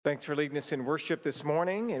Thanks for leading us in worship this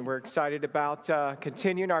morning, and we're excited about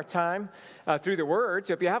continuing our time through the Word.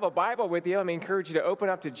 So if you have a Bible with you, let me encourage you to open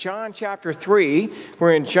up to John chapter 3.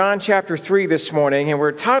 We're in John chapter 3 this morning, and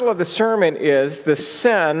the title of the sermon is The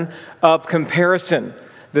Sin of Comparison.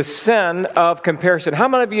 The sin of comparison. How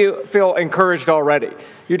many of you feel encouraged already?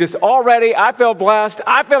 You just already, I feel blessed.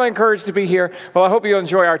 I feel encouraged to be here. Well, I hope you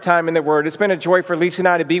enjoy our time in the Word. It's been a joy for Lisa and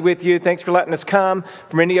I to be with you. Thanks for letting us come.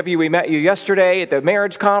 For many of you, we met you yesterday at the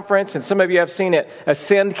marriage conference, and some of you have seen it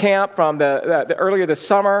Ascend Camp from the earlier this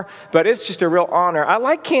summer. But it's just a real honor. I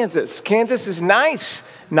like Kansas. Kansas is nice.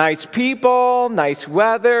 Nice people, nice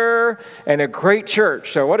weather, and a great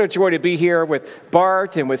church. So what a joy to be here with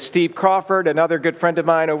Bart and with Steve Crawford, another good friend of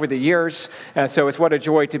mine over the years. And so it's what a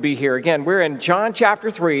joy to be here. Again, we're in John chapter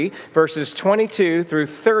 3, verses 22 through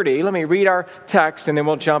 30. Let me read our text, and then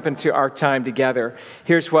we'll jump into our time together.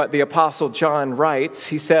 Here's what the Apostle John writes.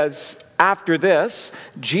 He says, "After this,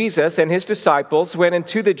 Jesus and his disciples went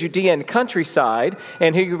into the Judean countryside,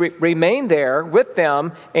 and he remained there with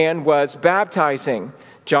them and was baptizing.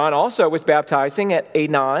 John also was baptizing at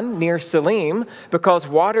Aenon near Salim because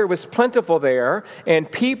water was plentiful there and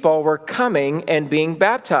people were coming and being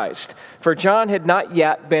baptized, for John had not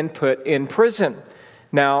yet been put in prison.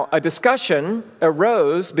 Now, a discussion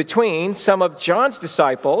arose between some of John's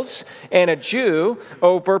disciples and a Jew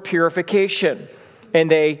over purification. And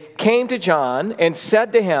they came to John and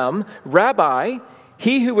said to him, 'Rabbi,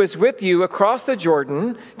 he who was with you across the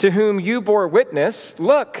Jordan, to whom you bore witness,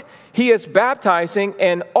 look, he is baptizing,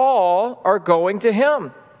 and all are going to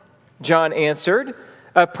him.' John answered,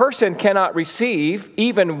 'A person cannot receive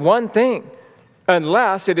even one thing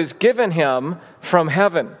unless it is given him from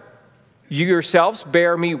heaven. You yourselves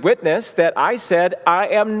bear me witness that I said, I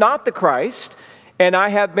am not the Christ, and I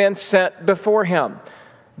have been sent before him.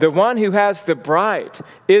 The one who has the bride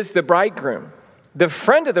is the bridegroom. The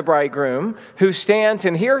friend of the bridegroom who stands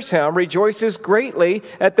and hears him rejoices greatly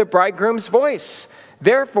at the bridegroom's voice.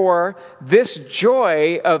 Therefore, this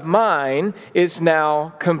joy of mine is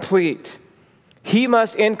now complete. He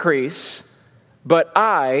must increase, but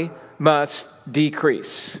I must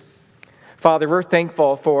decrease.'" Father, we're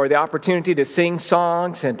thankful for the opportunity to sing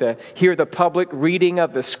songs and to hear the public reading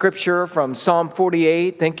of the scripture from Psalm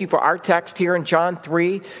 48. Thank you for our text here in John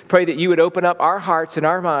 3. Pray that you would open up our hearts and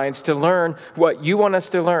our minds to learn what you want us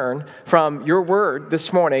to learn from your word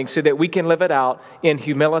this morning so that we can live it out in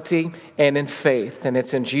humility and in faith. And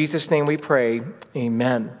it's in Jesus' name we pray.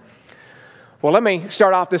 Amen. Well, let me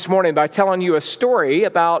start off this morning by telling you a story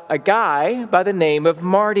about a guy by the name of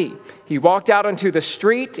Marty. He walked out onto the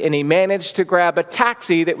street and he managed to grab a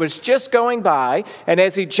taxi that was just going by. And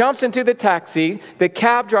as he jumps into the taxi, the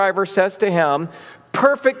cab driver says to him,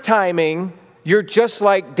 "Perfect timing, you're just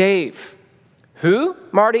like Dave." "Who?"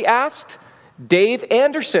 Marty asked. "Dave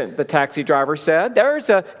Anderson," the taxi driver said.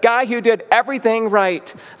 "There's a guy who did everything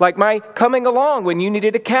right, like my coming along when you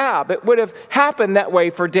needed a cab. It would have happened that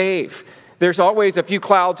way for Dave." "There's always a few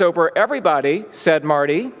clouds over everybody," said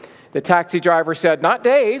Marty. The taxi driver said, "Not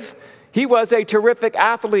Dave. He was a terrific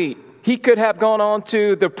athlete. He could have gone on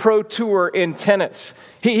to the pro tour in tennis.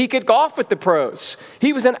 He could golf with the pros.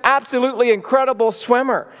 He was an absolutely incredible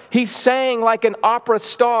swimmer. He sang like an opera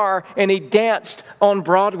star and he danced on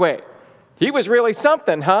Broadway. He was really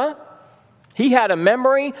something, huh? He had a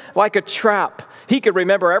memory like a trap. He could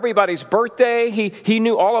remember everybody's birthday. He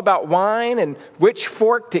knew all about wine and which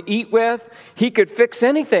fork to eat with. He could fix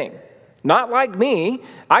anything. Not like me.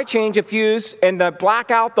 I change a fuse and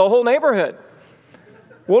black out the whole neighborhood."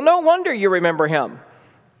 "Well, no wonder you remember him."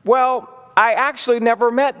 "Well, I actually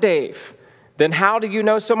never met Dave." "Then how do you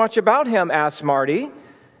know so much about him?" asked Marty.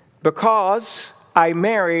 "Because I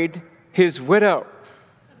married his widow."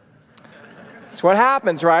 That's what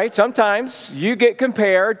happens, right? Sometimes you get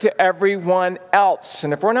compared to everyone else.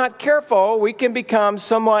 And if we're not careful, we can become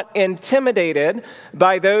somewhat intimidated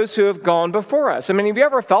by those who have gone before us. I mean, have you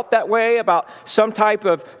ever felt that way about some type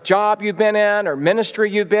of job you've been in or ministry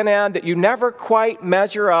you've been in, that you never quite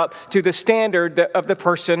measure up to the standard of the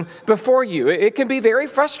person before you? It can be very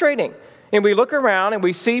frustrating. And we look around and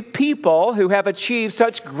we see people who have achieved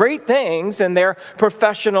such great things in their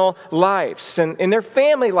professional lives and in their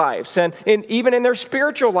family lives and even in their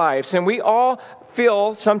spiritual lives. And we all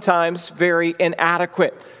feel sometimes very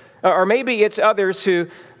inadequate. Or maybe it's others who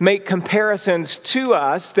make comparisons to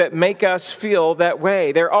us that make us feel that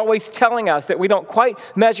way. They're always telling us that we don't quite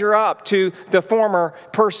measure up to the former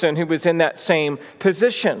person who was in that same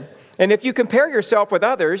position. And if you compare yourself with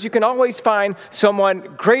others, you can always find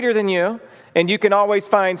someone greater than you and you can always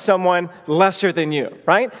find someone lesser than you,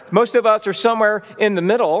 right? Most of us are somewhere in the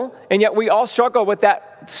middle, and yet we all struggle with that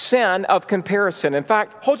sin of comparison. In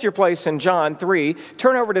fact, hold your place in John 3.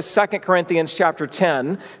 Turn over to 2 Corinthians chapter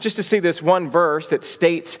 10, just to see this one verse that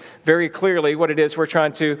states very clearly what it is we're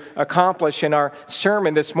trying to accomplish in our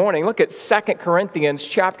sermon this morning. Look at 2 Corinthians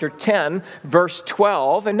chapter 10, verse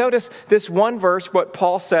 12, and notice this one verse, what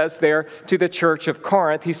Paul says there to the church of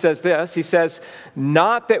Corinth. He says this, he says,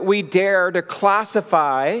 "Not that we dare to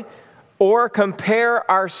classify or compare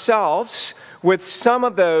ourselves with some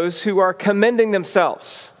of those who are commending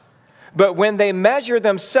themselves. But when they measure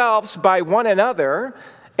themselves by one another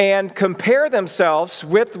and compare themselves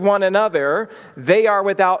with one another, they are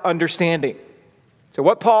without understanding." So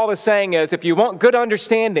what Paul is saying is, if you want good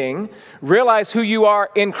understanding, realize who you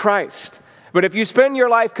are in Christ. But if you spend your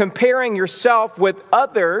life comparing yourself with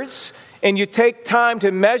others, and you take time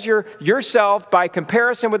to measure yourself by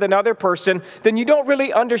comparison with another person, then you don't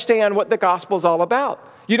really understand what the gospel is all about.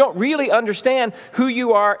 You don't really understand who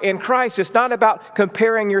you are in Christ. It's not about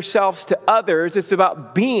comparing yourselves to others. It's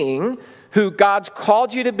about being who God's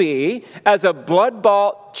called you to be as a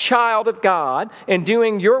blood-bought child of God and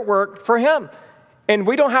doing your work for Him. And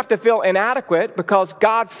we don't have to feel inadequate because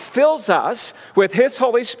God fills us with His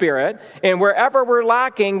Holy Spirit. And wherever we're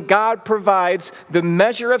lacking, God provides the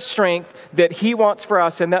measure of strength that He wants for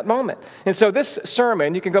us in that moment. And so this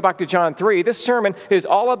sermon, you can go back to John 3, this sermon is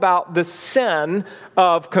all about the sin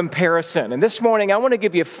of comparison. And this morning, I want to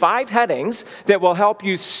give you 5 headings that will help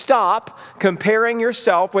you stop comparing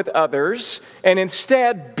yourself with others and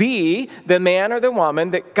instead be the man or the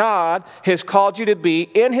woman that God has called you to be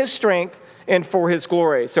in His strength and for His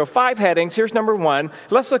glory. So 5 headings. Here's number 1.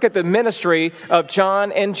 Let's look at the ministry of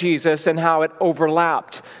John and Jesus and how it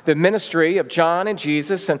overlapped. The ministry of John and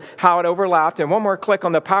Jesus and how it overlapped. And one more click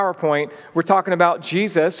on the PowerPoint. We're talking about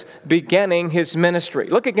Jesus beginning His ministry.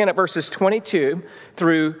 Look again at verses 22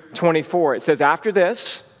 through 24. It says, "After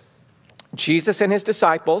this, Jesus and His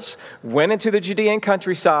disciples went into the Judean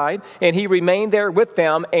countryside, and He remained there with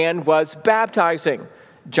them and was baptizing.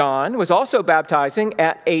 John was also baptizing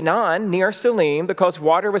at Aenon near Salim because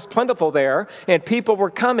water was plentiful there, and people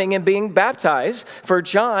were coming and being baptized, for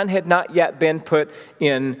John had not yet been put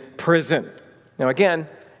in prison." Now again,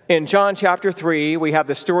 in John chapter 3, we have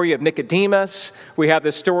the story of Nicodemus. We have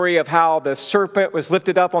the story of how the serpent was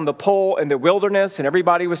lifted up on the pole in the wilderness, and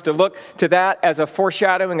everybody was to look to that as a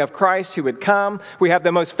foreshadowing of Christ who would come. We have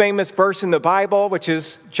the most famous verse in the Bible, which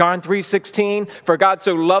is John 3:16. "For God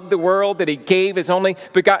so loved the world that He gave His only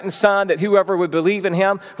begotten Son, that whoever would believe in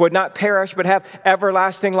Him would not perish but have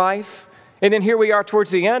everlasting life." And then here we are towards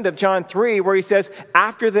the end of John 3, where He says,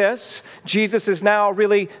 after this, Jesus is now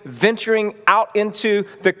really venturing out into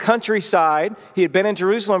the countryside. He had been in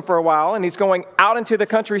Jerusalem for a while, and He's going out into the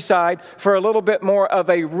countryside for a little bit more of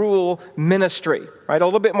a rural ministry, right? A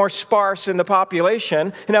little bit more sparse in the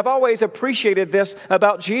population. And I've always appreciated this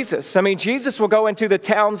about Jesus. I mean, Jesus will go into the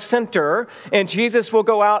town center, and Jesus will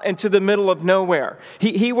go out into the middle of nowhere.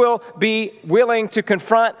 He will be willing to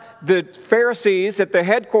confront the Pharisees at the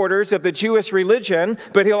headquarters of the Jewish religion,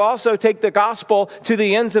 but He'll also take the gospel to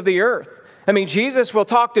the ends of the earth. I mean, Jesus will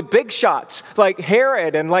talk to big shots like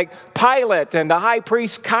Herod and like Pilate and the high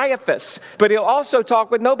priest Caiaphas, but He'll also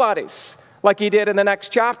talk with nobodies, like He did in the next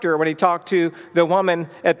chapter when He talked to the woman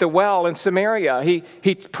at the well in Samaria.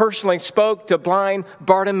 He personally spoke to blind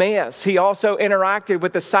Bartimaeus. He also interacted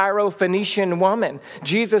with the Syrophoenician woman.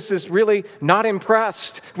 Jesus is really not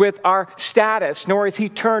impressed with our status, nor is He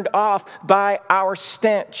turned off by our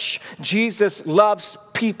stench. Jesus loves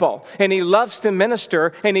people, and He loves to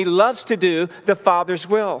minister, and He loves to do the Father's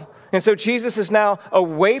will. And so Jesus is now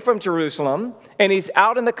away from Jerusalem, and He's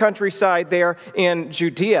out in the countryside there in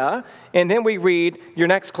Judea. And then we read, your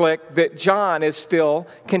next click, that John is still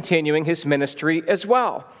continuing his ministry as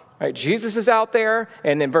well. Right, Jesus is out there,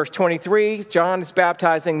 and in verse 23, John is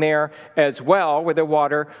baptizing there as well, where the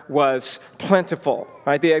water was plentiful.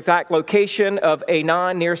 Right, the exact location of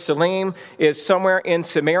Aenon near Salim is somewhere in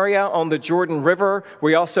Samaria on the Jordan River.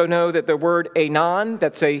 We also know that the word Aenon,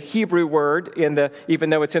 that's a Hebrew word,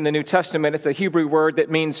 even though it's in the New Testament, it's a Hebrew word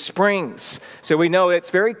that means springs. So we know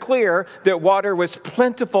it's very clear that water was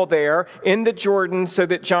plentiful there in the Jordan so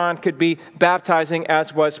that John could be baptizing,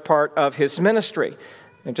 as was part of his ministry.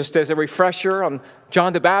 And just as a refresher on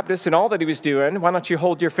John the Baptist and all that he was doing, why don't you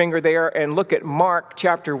hold your finger there and look at Mark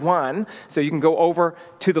chapter 1. So you can go over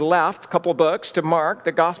to the left, a couple of books to Mark,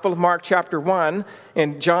 the Gospel of Mark chapter 1.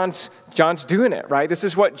 And John's doing it, right? This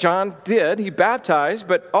is what John did. He baptized,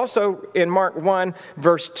 but also in Mark 1,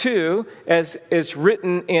 verse 2, as is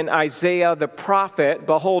written in Isaiah the prophet,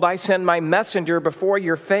 "Behold, I send my messenger before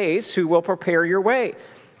your face who will prepare your way."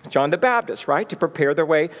 John the Baptist, right? To prepare the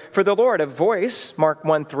way for the Lord. A voice, Mark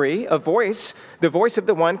 1:3, a voice, the voice of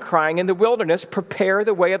the one crying in the wilderness, "Prepare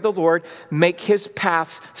the way of the Lord, make his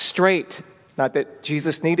paths straight." Not that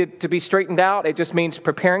Jesus needed to be straightened out. It just means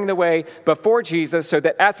preparing the way before Jesus so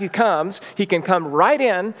that as he comes, he can come right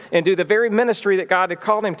in and do the very ministry that God had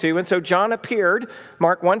called him to. And so John appeared,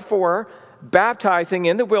 Mark 1:4, baptizing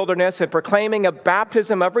in the wilderness and proclaiming a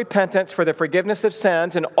baptism of repentance for the forgiveness of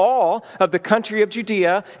sins, and all of the country of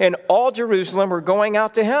Judea and all Jerusalem were going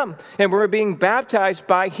out to him and were being baptized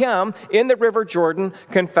by him in the river Jordan,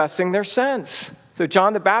 confessing their sins. So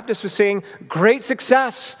John the Baptist was seeing great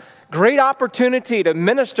success, great opportunity to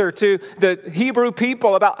minister to the Hebrew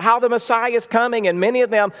people about how the Messiah is coming, and many of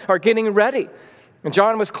them are getting ready. And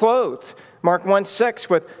John was clothed, Mark 1:6,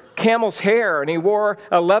 with camel's hair, and he wore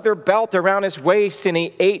a leather belt around his waist, and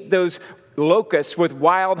he ate those locusts with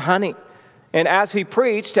wild honey. And as he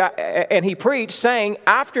preached, saying,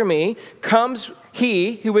 "After me comes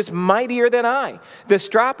he who is mightier than I, the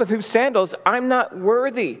strap of whose sandals I'm not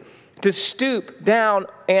worthy to stoop down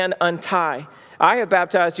and untie. I have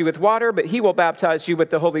baptized you with water, but he will baptize you with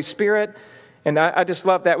the Holy Spirit." And I just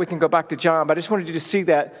love that. We can go back to John, but I just wanted you to see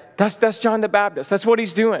that. That's John the Baptist. That's what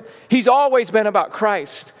he's doing. He's always been about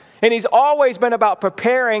Christ. And he's always been about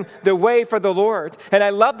preparing the way for the Lord. And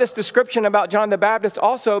I love this description about John the Baptist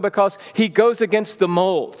also because he goes against the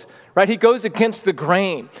mold, right? He goes against the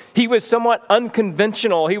grain. He was somewhat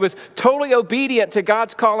unconventional. He was totally obedient to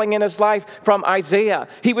God's calling in his life from Isaiah.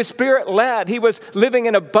 He was Spirit-led. He was living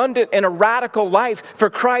an abundant and a radical life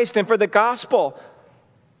for Christ and for the gospel.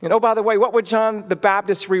 And oh, by the way, what would John the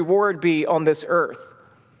Baptist's reward be on this earth?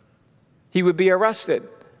 He would be arrested.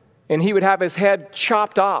 And he would have his head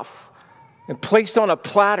chopped off and placed on a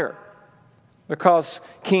platter because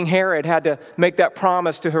King Herod had to make that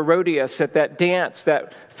promise to Herodias at that dance,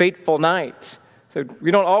 that fateful night. So we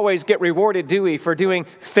don't always get rewarded, do we, for doing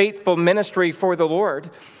faithful ministry for the Lord.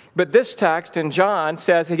 But this text in John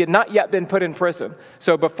says he had not yet been put in prison.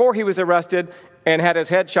 So before he was arrested and had his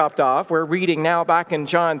head chopped off, we're reading now back in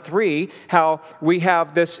John 3 how we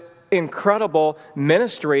have this incredible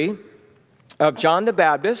ministry of John the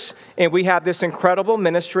Baptist, and we have this incredible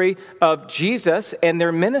ministry of Jesus, and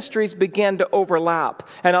their ministries began to overlap.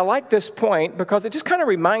 And I like this point because it just kind of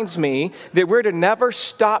reminds me that we're to never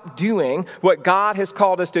stop doing what God has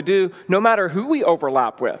called us to do, no matter who we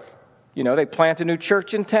overlap with. You know, they plant a new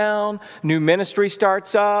church in town, new ministry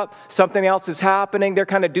starts up, something else is happening, they're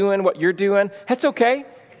kind of doing what you're doing. That's okay.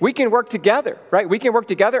 We can work together, right? We can work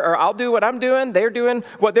together, or I'll do what I'm doing, they're doing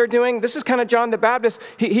what they're doing. This is kind of John the Baptist.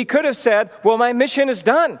 He could have said, well, my mission is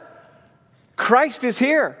done. Christ is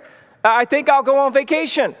here. I think I'll go on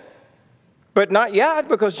vacation. But not yet,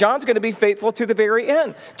 because John's going to be faithful to the very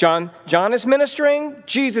end. John is ministering,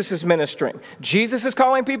 Jesus is ministering. Jesus is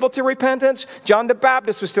calling people to repentance. John the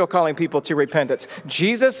Baptist was still calling people to repentance.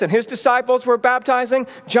 Jesus and his disciples were baptizing.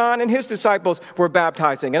 John and his disciples were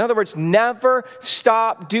baptizing. In other words, never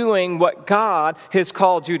stop doing what God has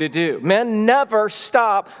called you to do. Men, never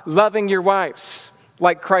stop loving your wives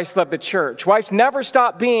like Christ loved the church. Wives, never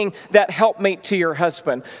stop being that helpmate to your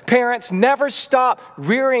husband. Parents, never stop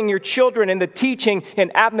rearing your children in the teaching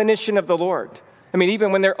and admonition of the Lord. I mean,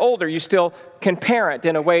 even when they're older, you still can parent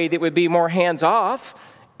in a way that would be more hands-off,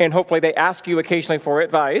 and hopefully they ask you occasionally for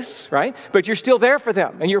advice, right? But you're still there for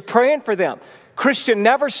them, and you're praying for them. Christian,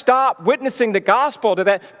 never stop witnessing the gospel to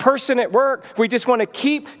that person at work. We just want to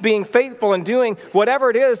keep being faithful and doing whatever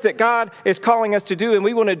it is that God is calling us to do, and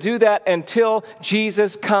we want to do that until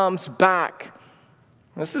Jesus comes back.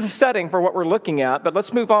 This is the setting for what we're looking at, but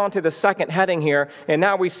let's move on to the second heading here, and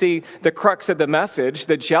now we see the crux of the message,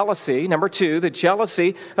 the jealousy. Number 2, the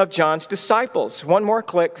jealousy of John's disciples. One more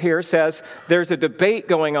click here says there's a debate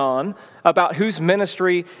going on about whose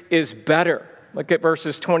ministry is better. Look at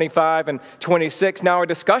verses 25 and 26. Now a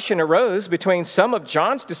discussion arose between some of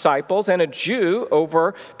John's disciples and a Jew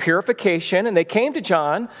over purification, and they came to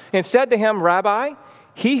John and said to him, "Rabbi,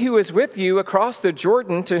 he who is with you across the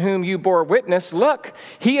Jordan, to whom you bore witness, look,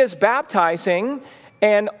 he is baptizing,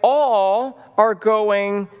 and all are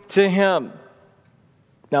going to him."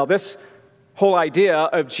 Now this whole idea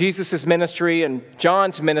of Jesus' ministry and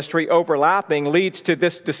John's ministry overlapping leads to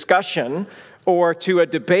this discussion or to a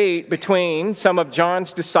debate between some of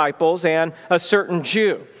John's disciples and a certain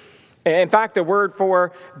Jew. In fact, the word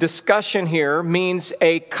for discussion here means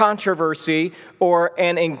a controversy or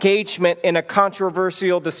an engagement in a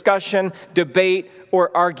controversial discussion, debate,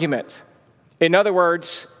 or argument. In other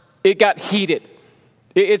words, it got heated.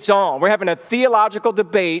 It's on. We're having a theological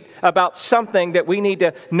debate about something that we need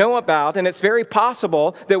to know about, and it's very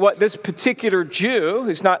possible that what this particular Jew,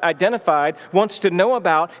 who's not identified, wants to know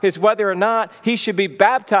about is whether or not he should be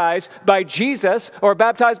baptized by Jesus or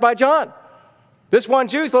baptized by John. This one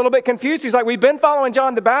Jew's a little bit confused. He's like, we've been following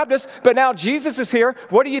John the Baptist, but now Jesus is here.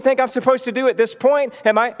 What do you think I'm supposed to do at this point?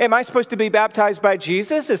 Am I supposed to be baptized by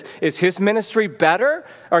Jesus? Is his ministry better?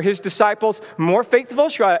 Are his disciples more faithful?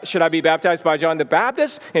 Should I be baptized by John the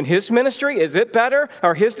Baptist in his ministry? Is it better?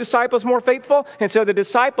 Are his disciples more faithful? And so the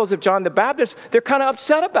disciples of John the Baptist, they're kind of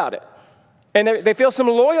upset about it. And they feel some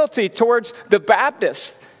loyalty towards the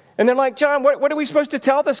Baptists. And they're like, John, what are we supposed to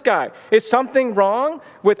tell this guy? Is something wrong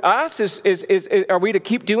with us? Are we to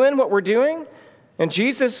keep doing what we're doing? And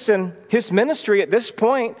Jesus and his ministry at this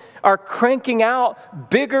point are cranking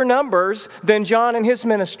out bigger numbers than John and his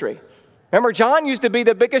ministry. Remember, John used to be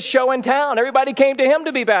the biggest show in town. Everybody came to him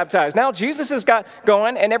to be baptized. Now Jesus has got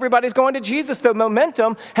going, and everybody's going to Jesus. The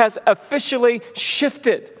momentum has officially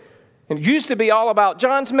shifted. It used to be all about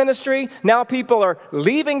John's ministry. Now people are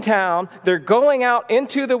leaving town. They're going out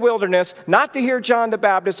into the wilderness, not to hear John the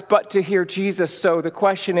Baptist, but to hear Jesus. So the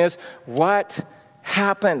question is, what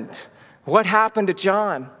happened? What happened to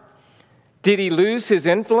John? Did he lose his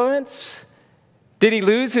influence? Did he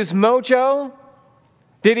lose his mojo?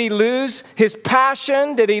 Did he lose his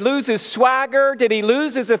passion? Did he lose his swagger? Did he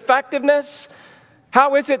lose his effectiveness?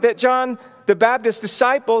 How is it that John the Baptist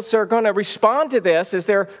disciples are going to respond to this as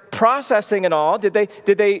they're processing it all? Did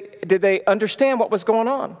they understand what was going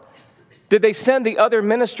on? Did they send the other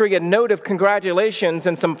ministry a note of congratulations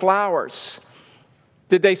and some flowers?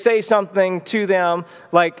 Did they say something to them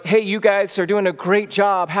like, hey, you guys are doing a great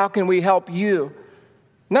job. How can we help you?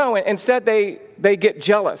 No, instead they get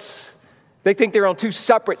jealous. They think they're on two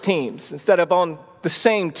separate teams instead of on the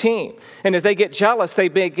same team. And as they get jealous, they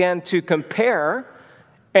begin to compare.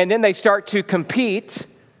 And then they start to compete,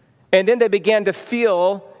 and then they begin to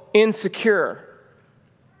feel insecure.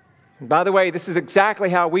 And by the way, this is exactly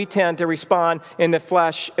how we tend to respond in the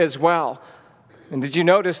flesh as well. And did you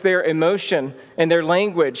notice their emotion and their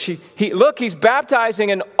language? Look, he's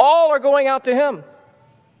baptizing, and all are going out to him.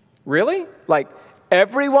 Really? Like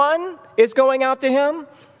everyone is going out to him?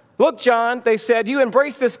 Look, John, they said, you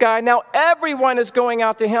embrace this guy. Now everyone is going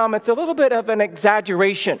out to him. It's a little bit of an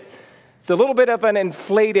exaggeration. It's a little bit of an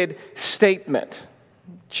inflated statement.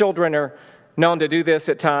 Children are known to do this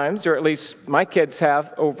at times, or at least my kids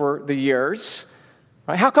have over the years.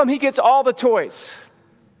 Right? How come he gets all the toys,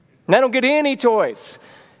 and I don't get any toys?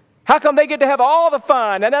 How come they get to have all the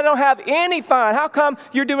fun, and I don't have any fun? How come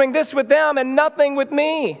you're doing this with them and nothing with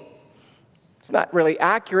me? It's not really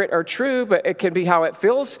accurate or true, but it can be how it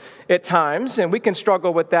feels at times, and we can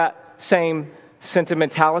struggle with that same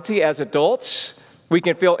sentimentality as adults. We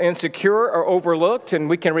can feel insecure or overlooked, and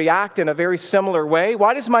we can react in a very similar way.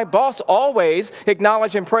 Why does my boss always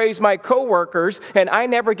acknowledge and praise my coworkers, and I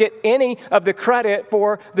never get any of the credit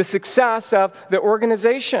for the success of the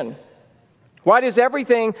organization? Why does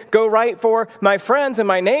everything go right for my friends and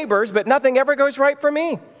my neighbors, but nothing ever goes right for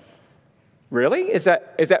me? Really? Is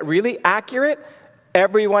that really accurate?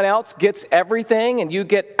 Everyone else gets everything, and you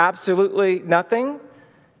get absolutely nothing?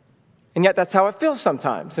 And yet that's how it feels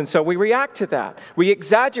sometimes. And so we react to that. We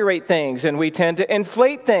exaggerate things, and we tend to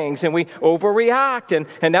inflate things, and we overreact.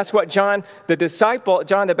 And that's what John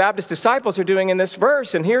the Baptist disciples are doing in this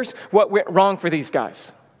verse. And here's what went wrong for these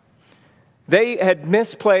guys. They had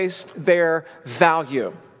misplaced their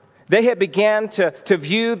value. They had began to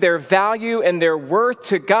view their value and their worth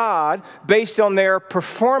to God based on their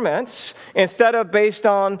performance instead of based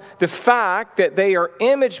on the fact that they are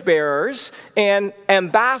image bearers and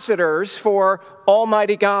ambassadors for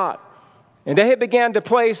Almighty God. And they had began to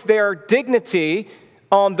place their dignity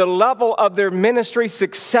on the level of their ministry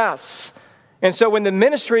success. And so when the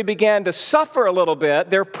ministry began to suffer a little bit,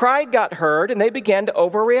 their pride got hurt and they began to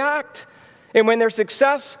overreact. And when their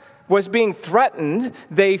success was being threatened,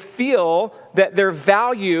 they feel that their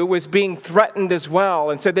value was being threatened as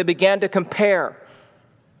well. And so they began to compare.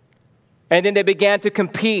 And then they began to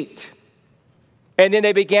compete. And then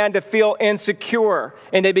they began to feel insecure.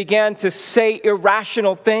 And they began to say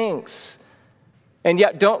irrational things. And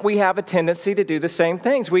yet, don't we have a tendency to do the same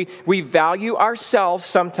things? We value ourselves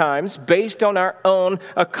sometimes based on our own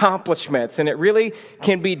accomplishments. And it really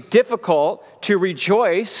can be difficult to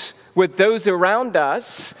rejoice with those around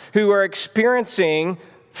us who are experiencing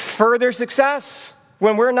further success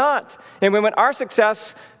when we're not. And when our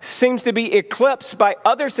success seems to be eclipsed by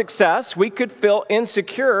other success, we could feel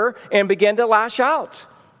insecure and begin to lash out.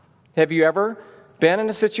 Have you ever been in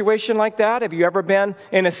a situation like that? Have you ever been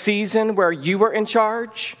in a season where you were in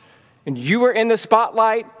charge and you were in the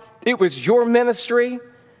spotlight? It was your ministry.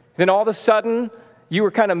 Then all of a sudden, you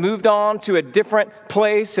were kind of moved on to a different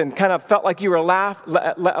place and kind of felt like you were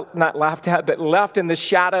not laughed at, but left in the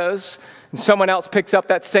shadows. And someone else picks up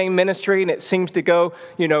that same ministry and it seems to go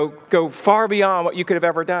far beyond what you could have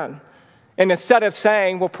ever done. And instead of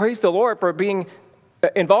saying, well, praise the Lord for being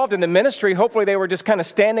involved in the ministry, hopefully they were just kind of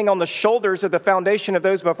standing on the shoulders of the foundation of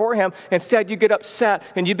those before him. Instead, you get upset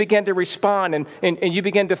and you begin to respond and you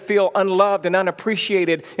begin to feel unloved and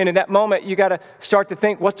unappreciated. And in that moment, you got to start to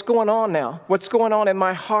think, what's going on now? What's going on in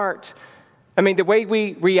my heart? I mean, the way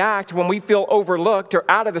we react when we feel overlooked or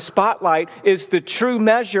out of the spotlight is the true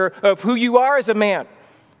measure of who you are as a man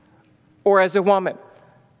or as a woman.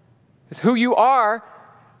 It's who you are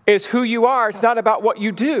is who you are. It's not about what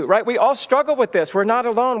you do, right? We all struggle with this. We're not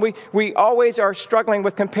alone. We always are struggling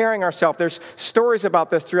with comparing ourselves. There's stories about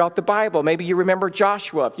this throughout the Bible. Maybe you remember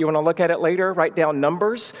Joshua. If you want to look at it later, write down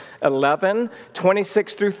Numbers 11,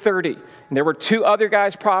 26 through 30. And there were two other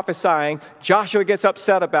guys prophesying. Joshua gets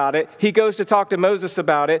upset about it. He goes to talk to Moses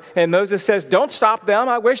about it. And Moses says, don't stop them.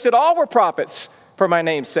 I wish that all were prophets for my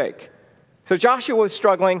name's sake. So Joshua was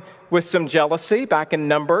struggling with some jealousy back in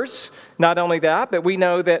Numbers. Not only that, but we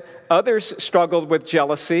know that others struggled with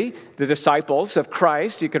jealousy, the disciples of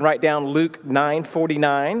Christ. You can write down Luke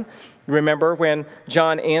 9:49. Remember when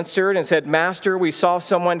John answered and said, Master, we saw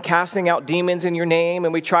someone casting out demons in your name,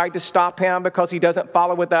 and we tried to stop him because he doesn't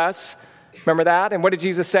follow with us. Remember that? And what did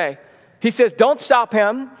Jesus say? He says, don't stop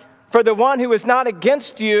him, for the one who is not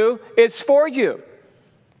against you is for you.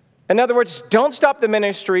 In other words, don't stop the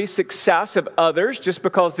ministry success of others just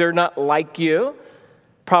because they're not like you.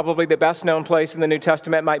 Probably the best known place in the New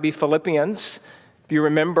Testament might be Philippians. If you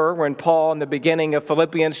remember when Paul in the beginning of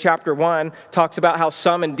Philippians chapter 1 talks about how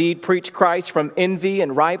some indeed preach Christ from envy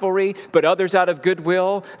and rivalry, but others out of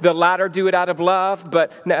goodwill. The latter do it out of love,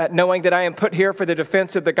 but knowing that I am put here for the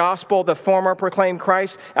defense of the gospel, the former proclaim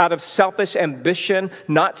Christ out of selfish ambition,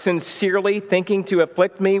 not sincerely thinking to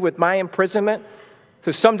afflict me with my imprisonment. So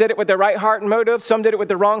some did it with the right heart and motive, some did it with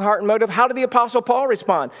the wrong heart and motive. How did the Apostle Paul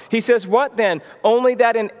respond? He says, what then? Only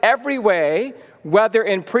that in every way, whether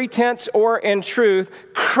in pretense or in truth,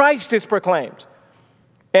 Christ is proclaimed.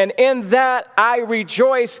 And in that I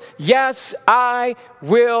rejoice. Yes, I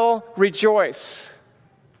will rejoice.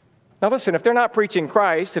 Now listen, if they're not preaching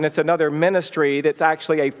Christ and it's another ministry that's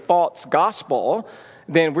actually a false gospel,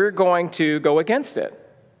 then we're going to go against it,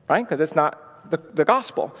 right? Because it's not the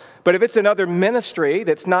gospel. But if it's another ministry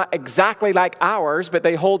that's not exactly like ours, but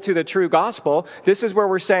they hold to the true gospel, this is where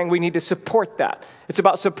we're saying we need to support that. It's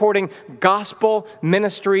about supporting gospel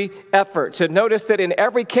ministry efforts. And notice that in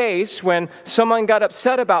every case, when someone got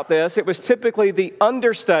upset about this, it was typically the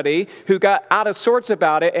understudy who got out of sorts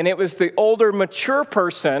about it, and it was the older, mature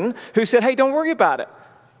person who said, hey, don't worry about it.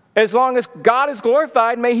 As long as God is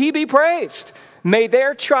glorified, may he be praised. May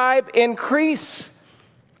their tribe increase.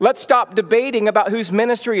 Let's stop debating about whose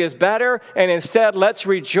ministry is better, and instead let's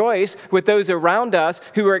rejoice with those around us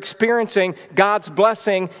who are experiencing God's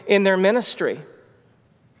blessing in their ministry.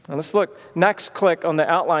 Now let's look, next click on the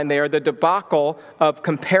outline there, the debacle of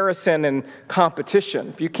comparison and competition.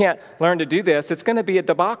 If you can't learn to do this, it's going to be a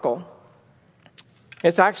debacle.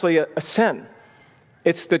 It's actually a sin.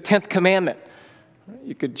 It's the 10th commandment.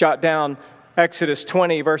 You could jot down Exodus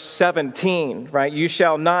 20, verse 17, right? You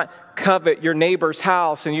shall not covet your neighbor's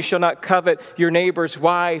house, and you shall not covet your neighbor's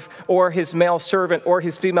wife, or his male servant, or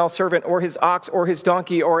his female servant, or his ox, or his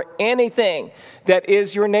donkey, or anything that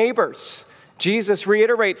is your neighbor's. Jesus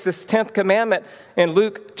reiterates this 10th commandment in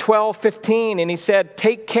Luke 12:15, and he said,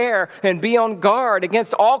 take care and be on guard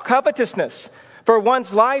against all covetousness, for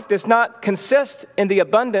one's life does not consist in the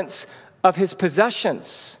abundance of his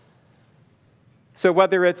possessions. So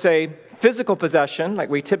whether it's a physical possession, like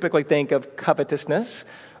we typically think of covetousness,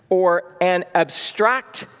 or an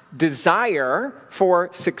abstract desire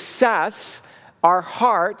for success, our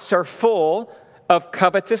hearts are full of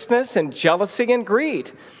covetousness and jealousy and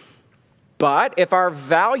greed. But if our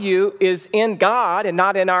value is in God and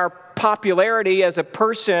not in our popularity as a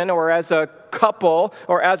person or as a couple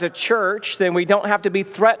or as a church, then we don't have to be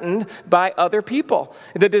threatened by other people.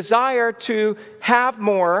 The desire to have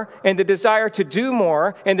more and the desire to do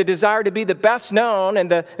more and the desire to be the best known and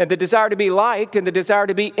the desire to be liked and the desire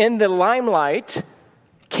to be in the limelight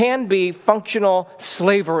can be functional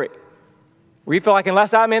slavery. Where you feel like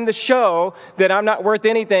unless I'm in the show, that I'm not worth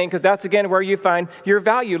anything, because that's, again, where you find your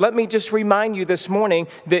value. Let me just remind you this morning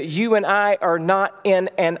that you and I are not in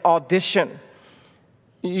an audition.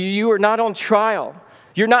 You are not on trial.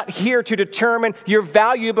 You're not here to determine your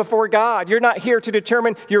value before God. You're not here to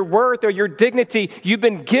determine your worth or your dignity. You've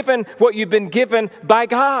been given what you've been given by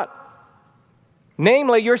God,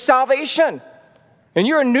 namely your salvation. And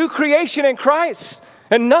you're a new creation in Christ,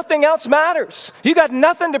 and nothing else matters. You got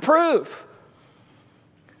nothing to prove.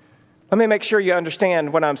 Let me make sure you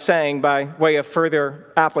understand what I'm saying by way of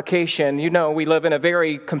further application. You know, we live in a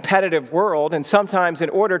very competitive world, and sometimes in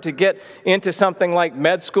order to get into something like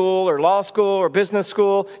med school or law school or business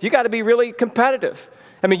school, you got to be really competitive.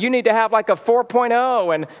 I mean, you need to have like a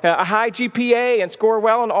 4.0 and a high GPA and score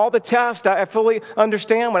well on all the tests. I fully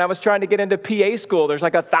understand. When I was trying to get into PA school, there's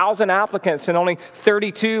like 1,000 applicants and only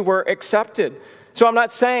 32 were accepted. So I'm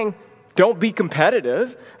not saying don't be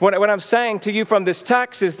competitive. What I'm saying to you from this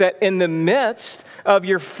text is that in the midst of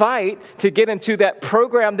your fight to get into that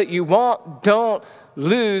program that you want, don't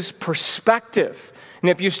lose perspective. And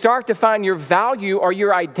if you start to find your value or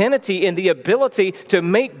your identity in the ability to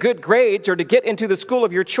make good grades or to get into the school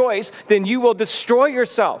of your choice, then you will destroy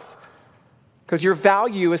yourself, because your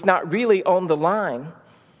value is not really on the line.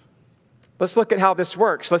 Let's look at how this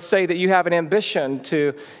works. Let's say that you have an ambition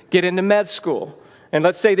to get into med school. And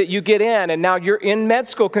let's say that you get in, and now you're in med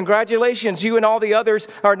school. Congratulations. You and all the others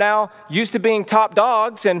are now used to being top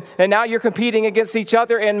dogs, and now you're competing against each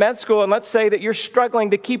other in med school. And let's say that you're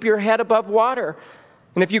struggling to keep your head above water.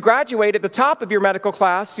 And if you graduate at the top of your medical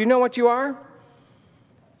class, you know what you are?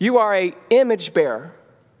 You are an image bearer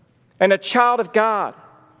and a child of God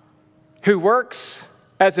who works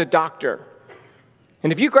as a doctor.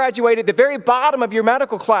 And if you graduate at the very bottom of your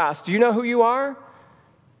medical class, do you know who you are?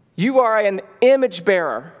 You are an image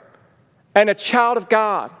bearer and a child of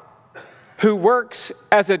God who works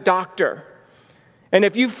as a doctor. And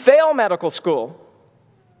if you fail medical school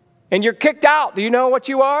and you're kicked out, do you know what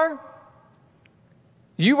you are?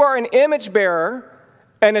 You are an image bearer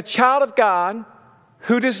and a child of God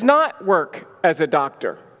who does not work as a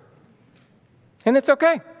doctor. And it's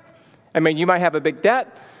okay. I mean, you might have a big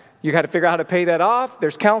debt. You got to figure out how to pay that off.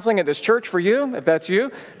 There's counseling at this church for you, if that's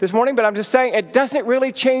you this morning. But I'm just saying, it doesn't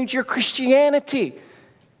really change your Christianity,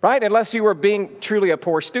 right? Unless you were being truly a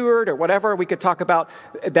poor steward or whatever. We could talk about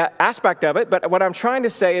that aspect of it. But what I'm trying to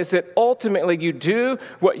say is that ultimately you do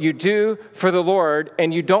what you do for the Lord,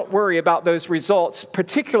 and you don't worry about those results,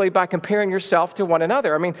 particularly by comparing yourself to one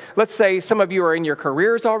another. I mean, let's say some of you are in your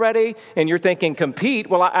careers already, and you're thinking, compete.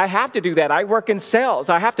 Well, I have to do that. I work in sales.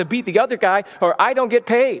 I have to beat the other guy, or I don't get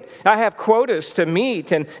paid. I have quotas to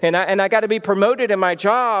meet, and I got to be promoted in my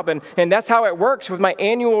job, and that's how it works with my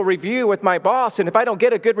annual review with my boss. And if I don't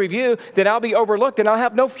get a good review, then I'll be overlooked, and I'll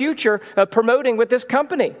have no future of promoting with this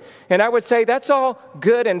company. And I would say that's all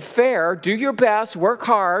good and fair. Do your best, work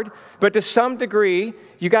hard, but to some degree,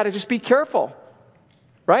 you got to just be careful,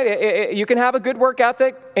 right? You can have a good work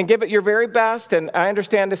ethic and give it your very best, and I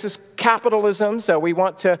understand this is capitalism, so we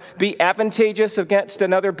want to be advantageous against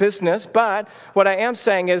another business, but what I am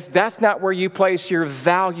saying is that's not where you place your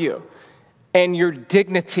value and your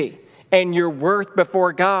dignity and your worth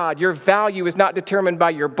before God. Your value is not determined by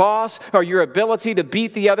your boss or your ability to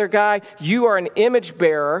beat the other guy. You are an image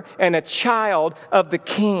bearer and a child of the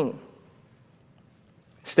King.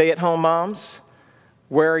 Stay-at-home moms,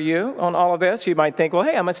 where are you on all of this? You might think, well,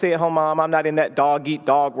 hey, I'm a stay-at-home mom. I'm not in that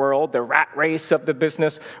dog-eat-dog world, the rat race of the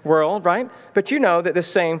business world, right? But you know that the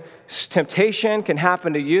same temptation can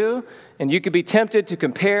happen to you. And you could be tempted to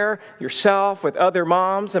compare yourself with other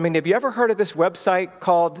moms. I mean, have you ever heard of this website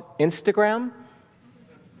called Instagram?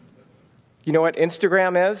 You know what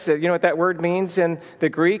Instagram is? You know what that word means in the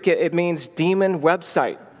Greek? It means demon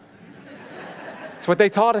website. It's what they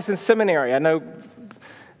taught us in seminary. I know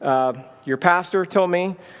your pastor told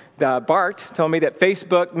me, Bart told me that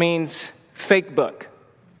Facebook means fake book.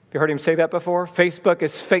 Have you heard him say that before? Facebook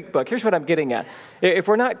is fake book. Here's what I'm getting at. If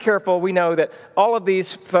we're not careful, we know that all of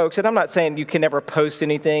these folks, and I'm not saying you can never post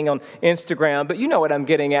anything on Instagram, but you know what I'm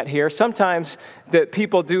getting at here. Sometimes that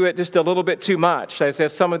people do it just a little bit too much, as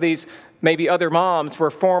if some of these maybe other moms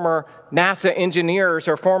were former NASA engineers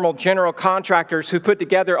or former general contractors who put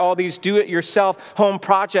together all these do-it-yourself home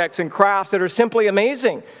projects and crafts that are simply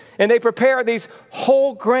amazing. And they prepare these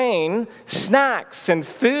whole grain snacks and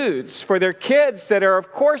foods for their kids that are,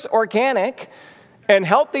 of course, organic and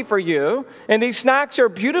healthy for you. And these snacks are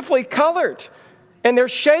beautifully colored. And they're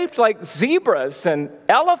shaped like zebras and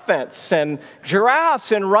elephants and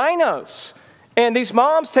giraffes and rhinos. And these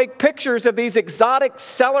moms take pictures of these exotic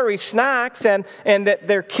celery snacks and that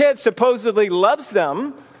their kid supposedly loves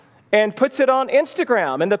them. and puts it on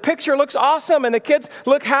Instagram. And the picture looks awesome and the kids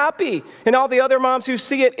look happy. And all the other moms who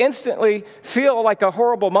see it instantly feel like a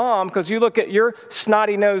horrible mom because you look at your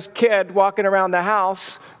snotty-nosed kid walking around the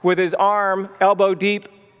house with his arm elbow deep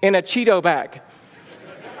in a Cheeto bag.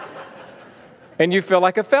 And you feel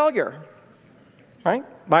like a failure, right?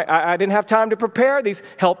 I didn't have time to prepare these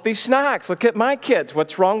healthy snacks. Look at my kids.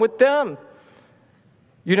 What's wrong with them?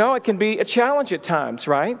 You know, it can be a challenge at times,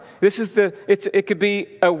 right? It could be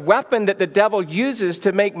a weapon that the devil uses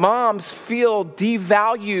to make moms feel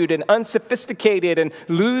devalued and unsophisticated and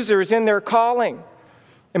losers in their calling.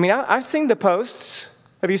 I mean, I've seen the posts.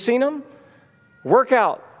 Have you seen them?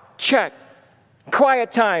 Workout, check.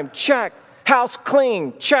 Quiet time, check. House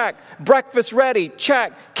clean, check. Breakfast ready,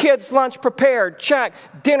 check. Kids' lunch prepared, check.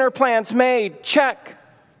 Dinner plans made, check.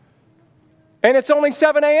 And it's only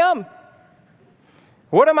 7 a.m.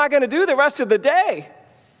 What am I going to do the rest of the day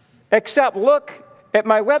except look at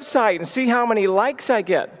my website and see how many likes I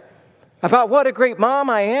get about what a great mom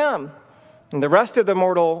I am? And the rest of the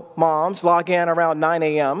mortal moms log in around 9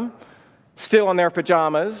 a.m., still in their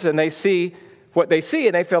pajamas, and they see what they see,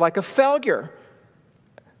 and they feel like a failure.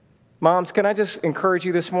 Moms, can I just encourage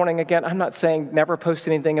you this morning again? I'm not saying never post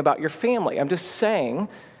anything about your family. I'm just saying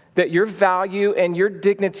that your value and your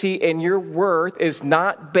dignity and your worth is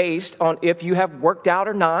not based on if you have worked out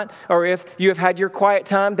or not, or if you have had your quiet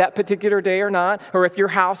time that particular day or not, or if your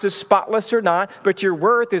house is spotless or not, but your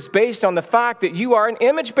worth is based on the fact that you are an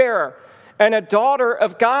image bearer and a daughter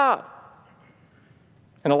of God.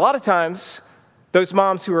 And a lot of times, those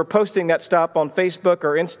moms who are posting that stuff on Facebook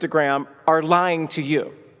or Instagram are lying to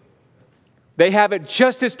you. They have it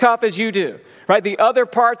just as tough as you do, right? The other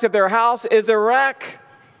parts of their house is a wreck.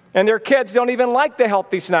 And their kids don't even like the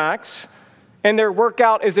healthy snacks. And their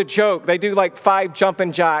workout is a joke. They do like 5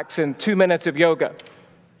 jumping jacks and 2 minutes of yoga.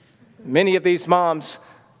 Many of these moms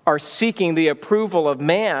are seeking the approval of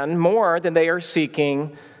man more than they are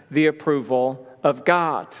seeking the approval of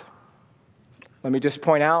God. Let me just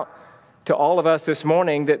point out to all of us this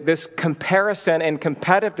morning that this comparison and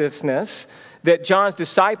competitiveness that John's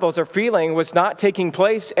disciples are feeling was not taking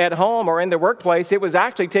place at home or in the workplace. It was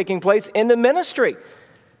actually taking place in the ministry.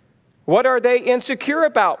 What are they insecure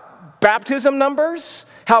about? Baptism numbers?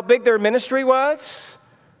 How big their ministry was?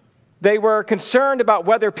 They were concerned about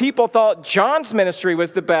whether people thought John's ministry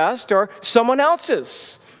was the best or someone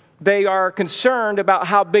else's. They are concerned about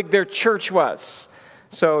how big their church was.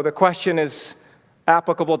 So the question is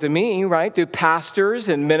applicable to me, right? Do pastors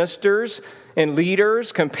and ministers and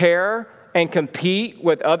leaders compare and compete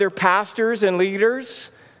with other pastors and leaders?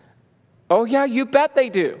 Oh yeah, you bet they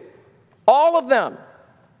do. All of them.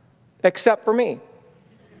 Except for me,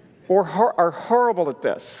 or are horrible at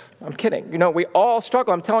this. I'm kidding. You know, we all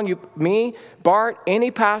struggle. I'm telling you, me, Bart, any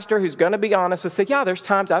pastor who's going to be honest would say, yeah, there's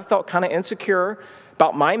times I've felt kind of insecure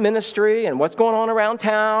about my ministry and what's going on around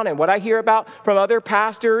town and what I hear about from other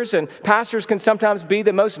pastors. And pastors can sometimes be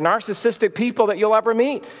the most narcissistic people that you'll ever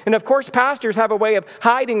meet. And of course, pastors have a way of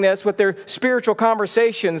hiding this with their spiritual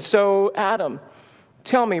conversations. So, Adam,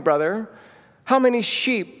 tell me, brother, how many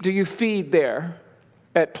sheep do you feed there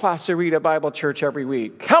at Placerita Bible Church every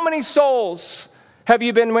week? How many souls have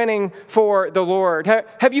you been winning for the Lord?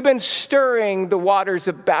 Have you been stirring the waters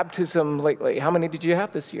of baptism lately? How many did you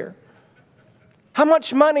have this year? How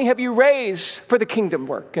much money have you raised for the kingdom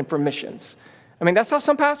work and for missions? I mean, that's how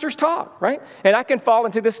some pastors talk, right? And I can fall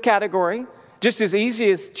into this category just as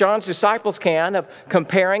easy as John's disciples can of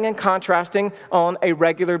comparing and contrasting on a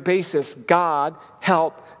regular basis. God,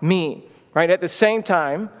 help me, right? At the same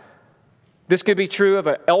time, this could be true of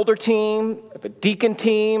an elder team, of a deacon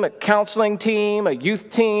team, a counseling team, a youth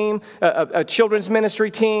team, a children's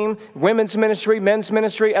ministry team, women's ministry, men's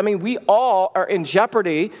ministry. I mean, we all are in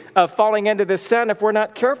jeopardy of falling into this sin if we're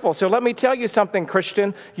not careful. So let me tell you something,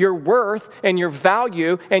 Christian. Your worth and your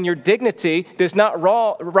value and your dignity does not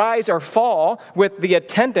rise or fall with the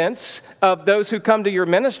attendance of those who come to your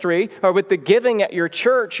ministry or with the giving at your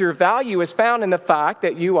church. Your value is found in the fact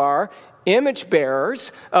that you are image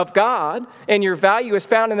bearers of God, and your value is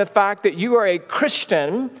found in the fact that you are a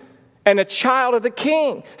Christian and a child of the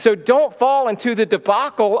King. So don't fall into the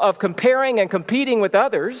debacle of comparing and competing with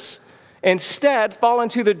others. Instead, fall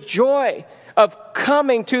into the joy of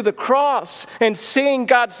coming to the cross and seeing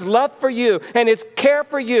God's love for you and His care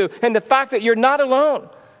for you and the fact that you're not alone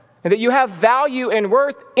and that you have value and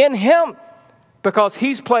worth in Him because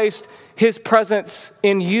He's placed His presence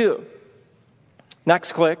in you.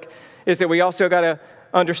 Next click is that we also got to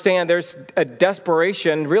understand there's a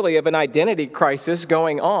desperation, really, of an identity crisis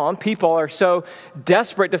going on. People are so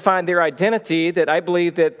desperate to find their identity that I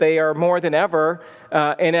believe that they are more than ever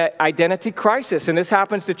in an identity crisis. And this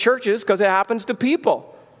happens to churches because it happens to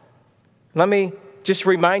people. Let me just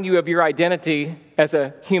remind you of your identity as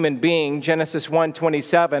a human being. Genesis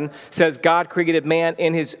 1:27 says God created man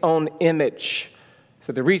in his own image.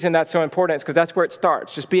 So the reason that's so important is because that's where it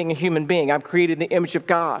starts, just being a human being. I'm created in the image of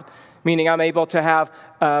God, meaning I'm able to have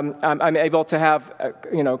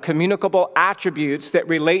communicable attributes that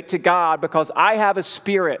relate to God because I have a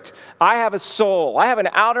spirit, I have a soul, I have an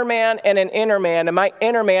outer man and an inner man, and my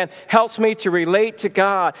inner man helps me to relate to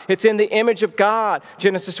God. It's in the image of God,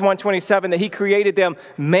 Genesis 1:27, that he created them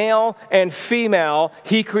male and female.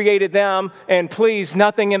 He created them, and please,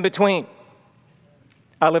 nothing in between.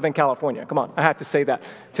 I live in California. Come on, I have to say that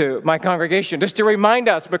to my congregation just to remind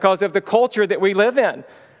us because of the culture that we live in.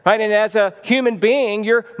 Right? And as a human being,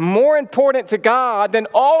 you're more important to God than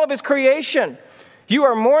all of his creation. You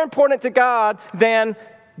are more important to God than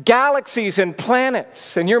galaxies and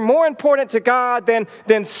planets. And you're more important to God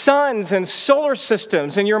than suns and solar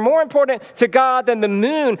systems. And you're more important to God than the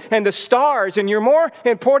moon and the stars. And you're more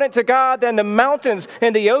important to God than the mountains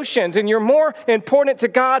and the oceans. And you're more important to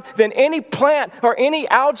God than any plant or any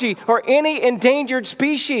algae or any endangered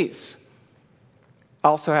species. I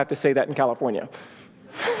also have to say that in California.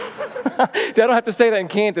 They don't have to say that in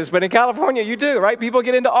Kansas, but in California you do, right? People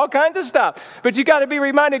get into all kinds of stuff. But you got to be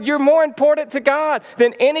reminded you're more important to God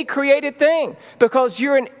than any created thing because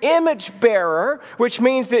you're an image bearer, which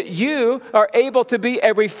means that you are able to be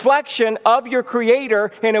a reflection of your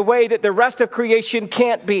Creator in a way that the rest of creation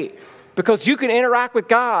can't be. Because you can interact with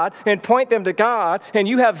God and point them to God, and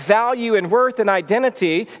you have value and worth and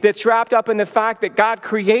identity that's wrapped up in the fact that God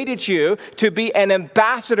created you to be an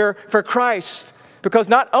ambassador for Christ. Because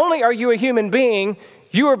not only are you a human being,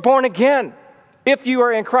 you are born again. If you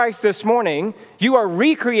are in Christ this morning, you are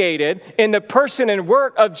recreated in the person and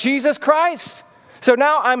work of Jesus Christ. So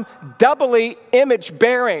now I'm doubly image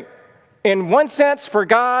bearing. In one sense, for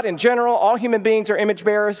God in general, all human beings are image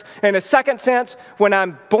bearers. In a second sense, when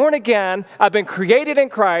I'm born again, I've been created in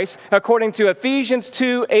Christ, according to Ephesians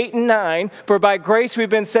 2:8-9. For by grace we've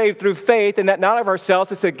been saved through faith, and that not of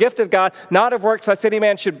ourselves, it's a gift of God, not of works, lest any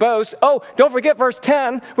man should boast. Oh, don't forget verse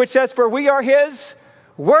 10, which says, for we are his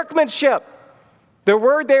workmanship. The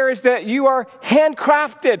word there is that you are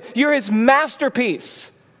handcrafted. You're his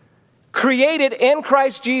masterpiece, created in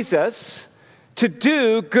Christ Jesus to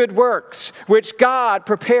do good works, which God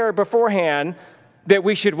prepared beforehand that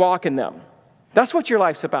we should walk in them. That's what your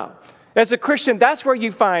life's about. As a Christian, that's where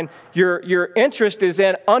you find your interest is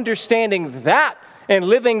in understanding that and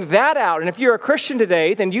living that out. And if you're a Christian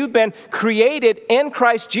today, then you've been created in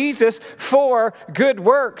Christ Jesus for good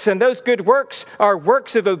works. And those good works are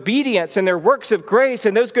works of obedience, and they're works of grace.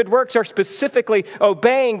 And those good works are specifically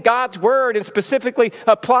obeying God's word and specifically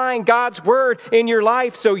applying God's word in your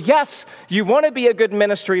life. So yes, you want to be a good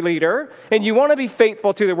ministry leader, and you want to be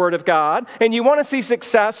faithful to the word of God, and you want to see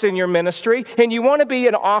success in your ministry, and you want to be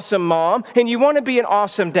an awesome mom, and you want to be an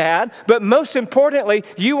awesome dad. But most importantly,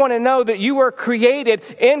 you want to know that you were created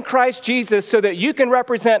in Christ Jesus so that you can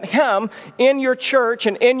represent him in your church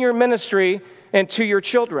and in your ministry and to your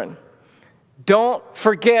children. Don't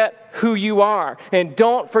forget who you are, and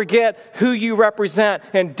don't forget who you represent,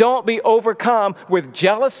 and don't be overcome with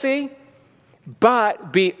jealousy,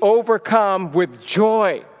 but be overcome with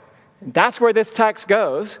joy. And that's where this text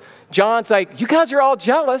goes. John's like, you guys are all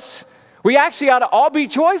jealous. We actually ought to all be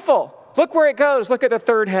joyful. Look where it goes. Look at the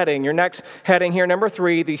third heading. Your next heading here, number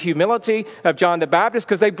 3, the humility of John the Baptist,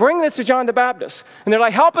 because they bring this to John the Baptist. And they're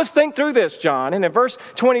like, help us think through this, John. And in verse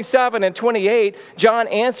 27 and 28, John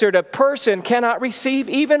answered, a person cannot receive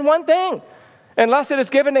even one thing unless it is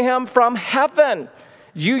given to him from heaven.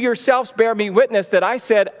 You yourselves bear me witness that I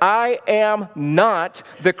said, I am not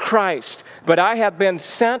the Christ, but I have been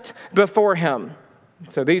sent before him.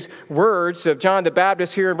 So these words of John the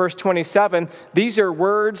Baptist here in verse 27, these are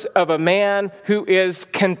words of a man who is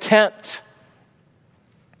content.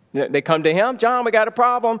 They come to him, John, we got a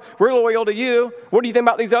problem. We're loyal to you. What do you think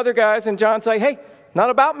about these other guys? And John say, hey, not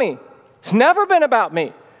about me. It's never been about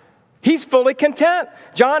me. He's fully content.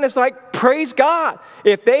 John is like, praise God.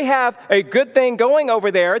 If they have a good thing going over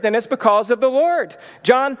there, then it's because of the Lord.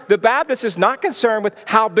 John the Baptist is not concerned with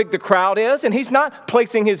how big the crowd is, and he's not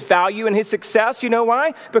placing his value in his success. You know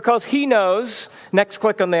why? Because he knows, next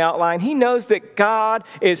click on the outline, he knows that God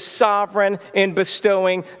is sovereign in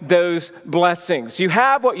bestowing those blessings. You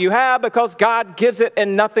have what you have because God gives it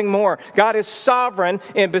and nothing more. God is sovereign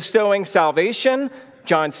in bestowing salvation,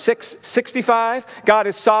 John 6:65. God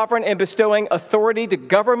is sovereign in bestowing authority to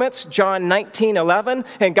governments, John 19:11.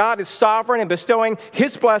 And God is sovereign in bestowing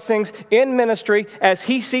his blessings in ministry as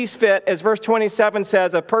he sees fit. As verse 27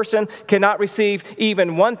 says, a person cannot receive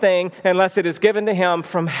even one thing unless it is given to him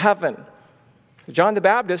from heaven. So John the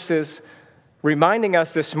Baptist is reminding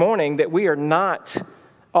us this morning that we are not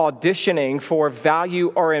auditioning for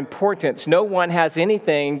value or importance. No one has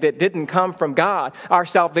anything that didn't come from God. Our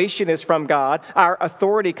salvation is from God. Our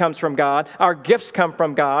authority comes from God. Our gifts come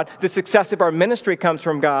from God. The success of our ministry comes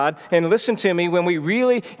from God. And listen to me, when we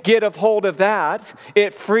really get a hold of that,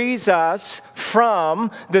 it frees us from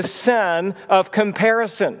the sin of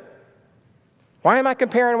comparison. Why am I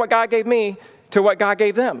comparing what God gave me to what God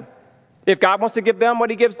gave them? If God wants to give them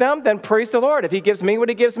what he gives them, then praise the Lord. If he gives me what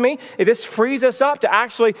he gives me, this frees us up to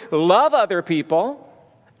actually love other people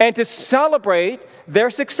and to celebrate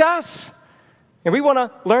their success. And we want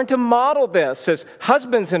to learn to model this as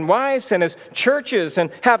husbands and wives and as churches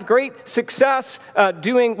and have great success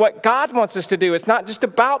doing what God wants us to do. It's not just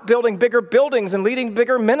about building bigger buildings and leading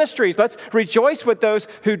bigger ministries. Let's rejoice with those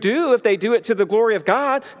who do if they do it to the glory of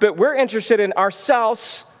God. But we're interested in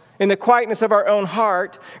ourselves, in the quietness of our own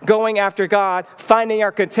heart, going after God, finding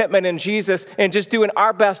our contentment in Jesus, and just doing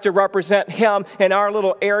our best to represent him in our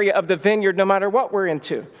little area of the vineyard, no matter what we're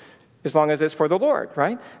into, as long as it's for the Lord,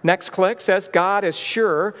 right? Next click says, God is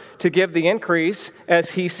sure to give the increase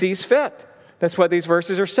as he sees fit. That's what these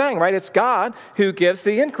verses are saying, right? It's God who gives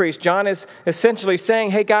the increase. John is essentially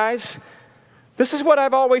saying, hey guys, this is what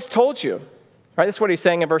I've always told you. Right, that's what he's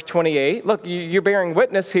saying in verse 28. Look, you're bearing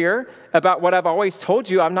witness here about what I've always told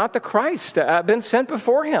you. I'm not the Christ. I've been sent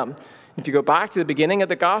before him. If you go back to the beginning of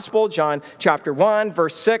the gospel, John chapter 1,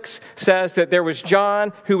 verse 6 says that there was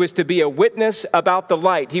John who was to be a witness about the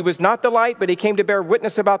light. He was not the light, but he came to bear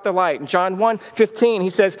witness about the light. In John 1:15, he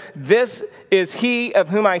says, this is he of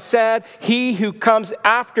whom I said, he who comes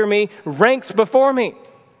after me ranks before me.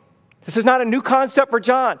 This is not a new concept for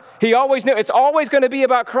John. He always knew it's always going to be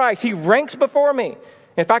about Christ. He ranks before me.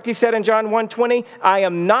 In fact, he said in John 1:20, I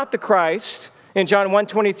am not the Christ. In John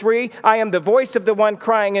 1:23, I am the voice of the one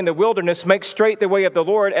crying in the wilderness, make straight the way of the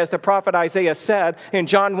Lord, as the prophet Isaiah said. In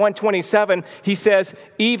John 1:27, he says,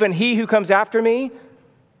 even he who comes after me,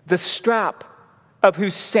 the strap of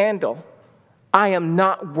whose sandal I am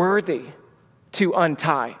not worthy to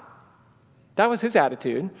untie. That was his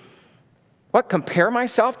attitude. What, compare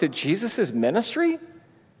myself to Jesus' ministry?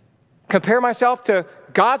 Compare myself to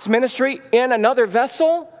God's ministry in another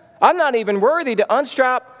vessel? I'm not even worthy to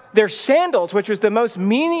unstrap their sandals, which was the most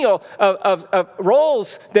menial of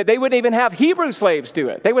roles that they wouldn't even have Hebrew slaves do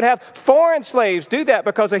it. They would have foreign slaves do that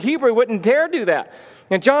because a Hebrew wouldn't dare do that.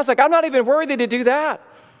 And John's like, I'm not even worthy to do that.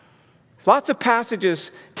 Lots of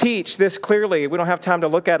passages teach this clearly. We don't have time to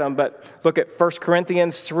look at them, but look at 1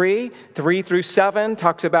 Corinthians 3:3-7,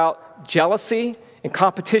 talks about jealousy and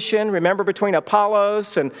competition. Remember, between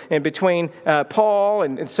Apollos and between Paul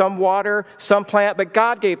and some water, some plant, but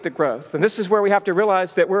God gave the growth. And this is where we have to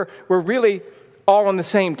realize that we're really all on the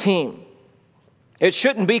same team. It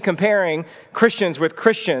shouldn't be comparing Christians with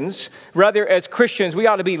Christians. Rather, as Christians, we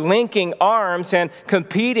ought to be linking arms and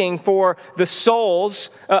competing for the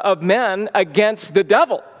souls of men against the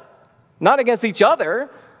devil. Not against each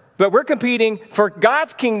other, but we're competing for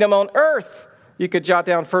God's kingdom on earth. You could jot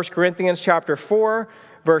down 1 Corinthians chapter 4,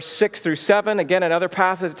 verse 6-7. Again, another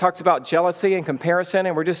passage that talks about jealousy and comparison.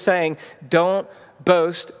 And we're just saying, don't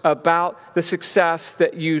boast about the success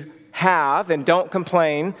that you have, and don't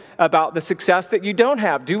complain about the success that you don't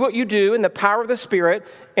have. Do what you do in the power of the Spirit,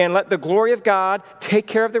 and let the glory of God take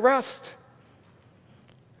care of the rest.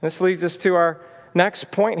 This leads us to our next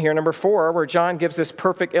point here, number 4, where John gives this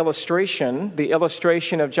perfect illustration, the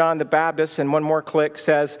illustration of John the Baptist, and one more click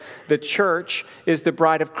says, the church is the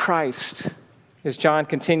bride of Christ. As John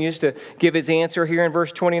continues to give his answer here in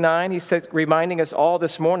verse 29, he says, reminding us all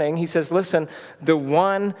this morning, he says, listen, the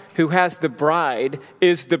one who has the bride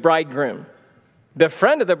is the bridegroom. The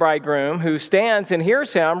friend of the bridegroom who stands and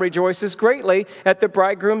hears him rejoices greatly at the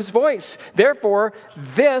bridegroom's voice. Therefore,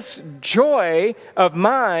 this joy of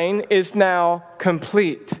mine is now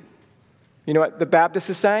complete. You know what the Baptist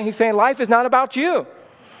is saying? He's saying life is not about you.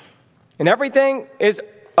 And everything is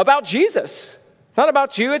about Jesus. It's not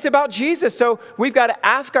about you, it's about Jesus. So we've got to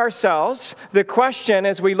ask ourselves the question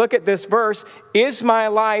as we look at this verse, is my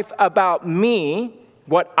life about me,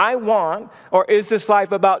 what I want, or is this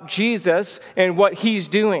life about Jesus and what he's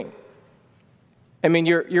doing? I mean,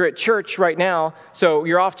 you're at church right now, so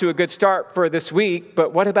you're off to a good start for this week,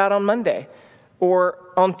 but what about on Monday? or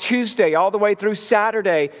on Tuesday all the way through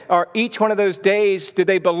Saturday, or each one of those days, do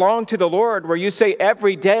they belong to the Lord, where you say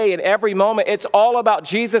every day and every moment, it's all about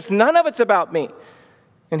Jesus, none of it's about me?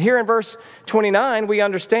 And here in verse 29, we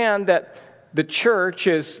understand that the church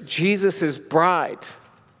is Jesus' bride,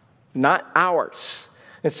 not ours.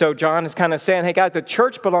 And so John is kind of saying, hey guys, the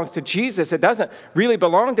church belongs to Jesus. It doesn't really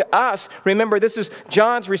belong to us. Remember, this is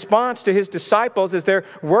John's response to his disciples as they're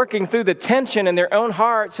working through the tension in their own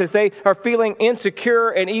hearts, as they are feeling insecure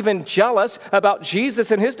and even jealous about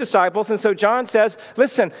Jesus and his disciples. And so John says,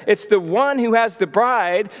 listen, it's the one who has the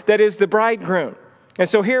bride that is the bridegroom. And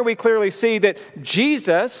so here we clearly see that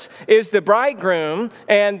Jesus is the bridegroom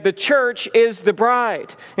and the church is the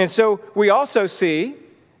bride. And so we also see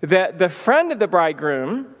that the friend of the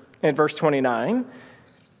bridegroom in verse 29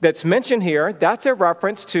 that's mentioned here, that's a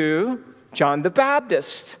reference to John the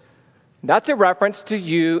Baptist. That's a reference to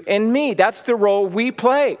you and me. That's the role we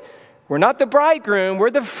play. We're not the bridegroom, we're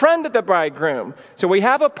the friend of the bridegroom. So we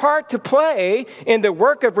have a part to play in the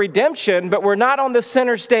work of redemption, but we're not on the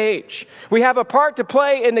center stage. We have a part to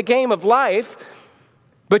play in the game of life,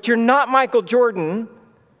 but you're not Michael Jordan.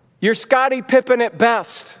 You're Scottie Pippen at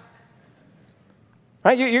best.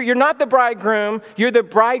 Right? You're not the bridegroom, you're the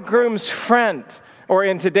bridegroom's friend. Or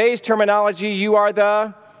in today's terminology, you are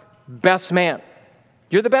the best man.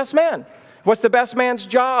 You're the best man. What's the best man's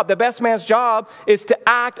job? The best man's job is to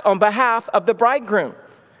act on behalf of the bridegroom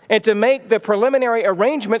and to make the preliminary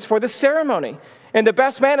arrangements for the ceremony. And the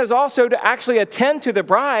best man is also to actually attend to the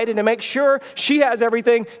bride and to make sure she has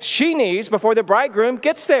everything she needs before the bridegroom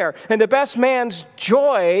gets there. And the best man's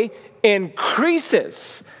joy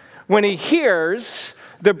increases when he hears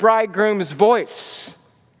the bridegroom's voice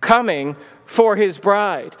coming for his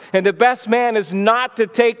bride. And the best man is not to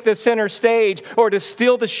take the center stage or to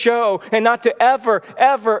steal the show and not to ever,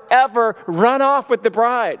 ever, ever run off with the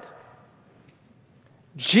bride.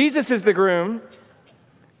 Jesus is the groom.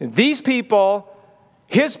 These people,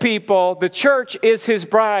 his people, the church is his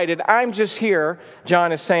bride. And I'm just here,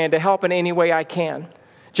 John is saying, to help in any way I can.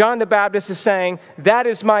 John the Baptist is saying, that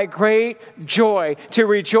is my great joy, to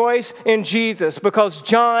rejoice in Jesus, because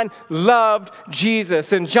John loved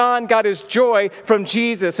Jesus, and John got his joy from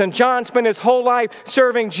Jesus, and John spent his whole life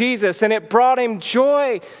serving Jesus, and it brought him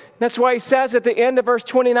joy. That's why he says at the end of verse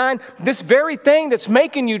 29, this very thing that's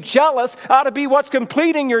making you jealous ought to be what's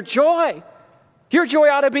completing your joy. Your joy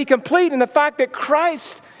ought to be complete in the fact that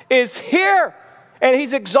Christ is here. And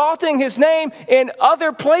he's exalting his name in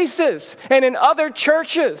other places and in other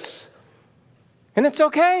churches. And it's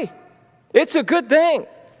okay. It's a good thing.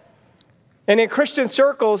 And in Christian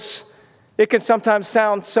circles, it can sometimes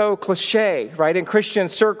sound so cliche, right? In Christian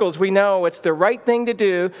circles, we know it's the right thing to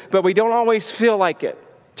do, but we don't always feel like it.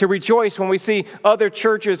 To rejoice when we see other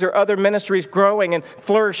churches or other ministries growing and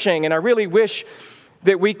flourishing. And I really wish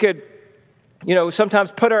that we could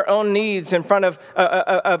sometimes put our own needs in front of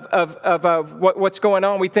what's going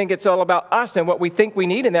on. We think it's all about us and what we think we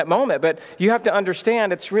need in that moment. But you have to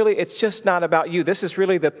understand, it's just not about you. This is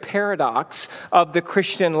really the paradox of the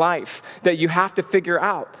Christian life that you have to figure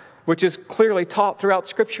out, which is clearly taught throughout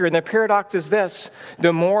Scripture. And the paradox is this: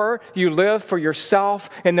 the more you live for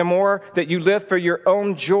yourself and the more that you live for your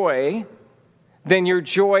own joy, then your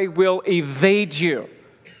joy will evade you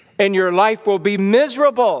and your life will be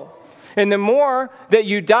miserable. And the more that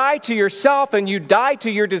you die to yourself and you die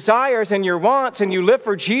to your desires and your wants and you live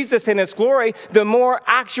for Jesus and his glory, the more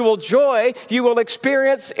actual joy you will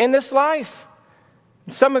experience in this life.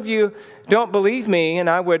 Some of you don't believe me, and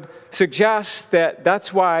I would suggest that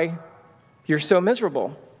that's why you're so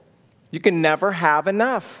miserable. You can never have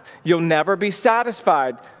enough. You'll never be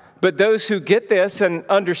satisfied. But those who get this and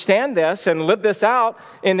understand this and live this out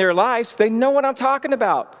in their lives, they know what I'm talking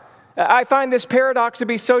about. I find this paradox to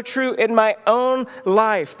be so true in my own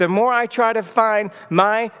life. The more I try to find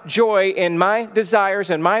my joy in my desires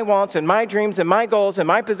and my wants and my dreams and my goals and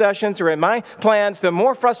my possessions or in my plans, the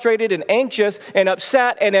more frustrated and anxious and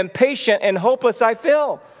upset and impatient and hopeless I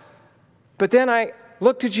feel. But then I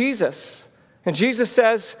look to Jesus, and Jesus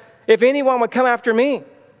says, if anyone would come after me,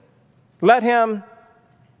 let him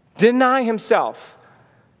deny himself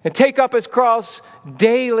and take up his cross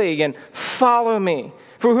daily and follow me.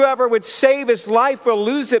 For whoever would save his life will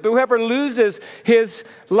lose it, but whoever loses his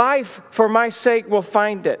life for my sake will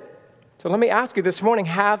find it. So let me ask you this morning,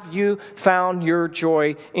 have you found your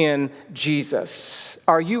joy in Jesus?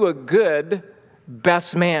 Are you a good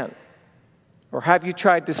best man? Or have you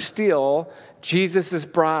tried to steal Jesus'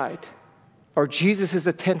 bride, or Jesus'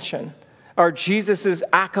 attention, or Jesus'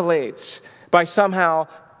 accolades by somehow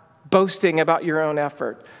boasting about your own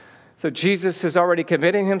effort? So Jesus is already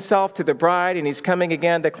committing himself to the bride, and he's coming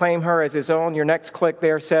again to claim her as his own. Your next click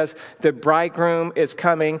there says, the bridegroom is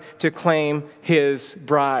coming to claim his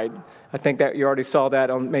bride. I think that you already saw that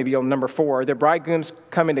maybe on number 4. The bridegroom's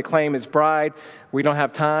coming to claim his bride. We don't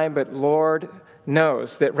have time, but Lord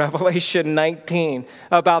knows that Revelation 19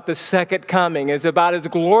 about the second coming is about as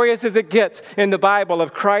glorious as it gets in the Bible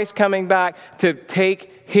of Christ coming back to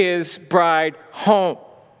take his bride home.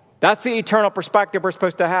 That's the eternal perspective we're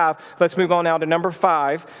supposed to have. Let's move on now to number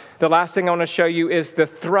 5. The last thing I want to show you is the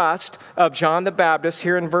thrust of John the Baptist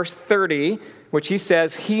here in verse 30, which he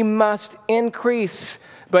says, he must increase,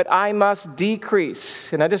 but I must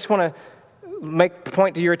decrease. And I just want to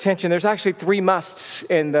point to your attention, there's actually 3 musts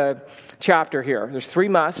in the chapter here. There's 3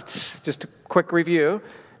 musts, just a quick review.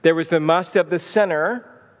 There was the must of the sinner.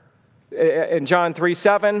 In John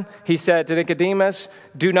 3:7, he said to Nicodemus,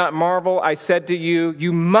 do not marvel, I said to you,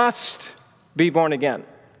 you must be born again.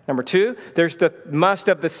 Number 2, there's the must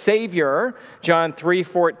of the Savior. John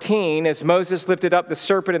 3:14, as Moses lifted up the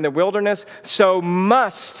serpent in the wilderness, so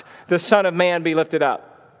must the Son of Man be lifted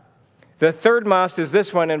up. The third must is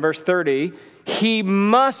this one in verse 30, he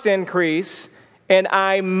must increase and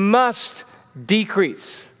I must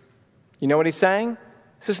decrease. You know what he's saying?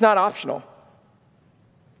 This is not optional.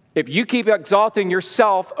 If you keep exalting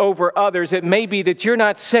yourself over others, it may be that you're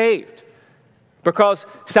not saved. Because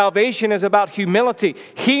salvation is about humility.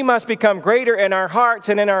 He must become greater in our hearts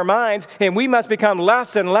and in our minds, and we must become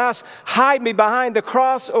less and less. Hide me behind the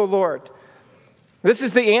cross, O Lord. This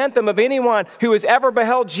is the anthem of anyone who has ever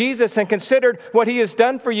beheld Jesus and considered what he has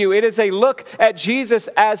done for you. It is a look at Jesus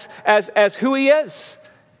as who he is.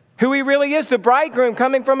 Who he really is, the bridegroom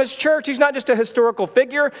coming from his church. He's not just a historical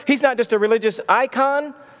figure. He's not just a religious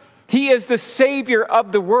icon. He is the Savior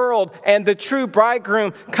of the world and the true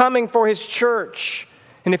bridegroom coming for his church.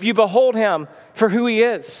 And if you behold him for who he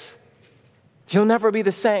is, you'll never be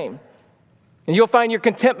the same. And you'll find your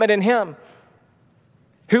contentment in him.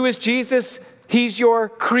 Who is Jesus? He's your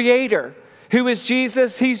creator. Who is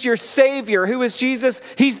Jesus? He's your Savior. Who is Jesus?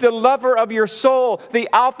 He's the lover of your soul, the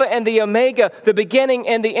Alpha and the Omega, the beginning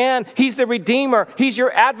and the end. He's the Redeemer. He's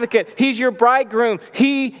your advocate. He's your bridegroom.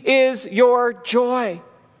 He is your joy.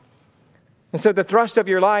 And so the thrust of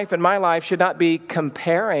your life and my life should not be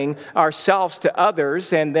comparing ourselves to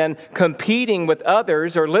others and then competing with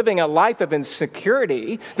others or living a life of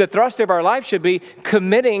insecurity. The thrust of our life should be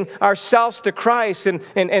committing ourselves to Christ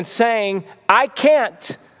and saying, I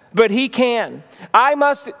can't, but he can. I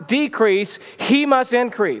must decrease, he must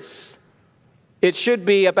increase. It should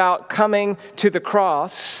be about coming to the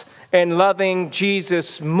cross and loving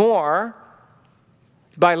Jesus more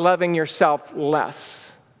by loving yourself less.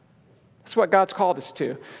 That's what God's called us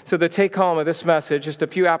to. So the take home of this message, just a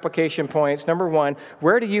few application points. Number 1,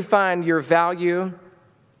 where do you find your value,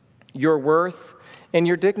 your worth, and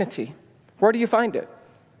your dignity? Where do you find it?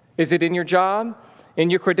 Is it in your job, in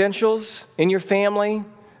your credentials, in your family?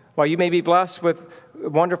 While you may be blessed with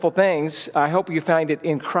wonderful things, I hope you find it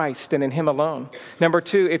in Christ and in him alone. Number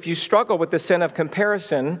 2, if you struggle with the sin of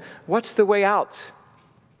comparison, what's the way out?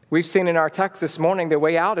 We've seen in our text this morning, the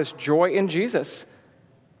way out is joy in Jesus.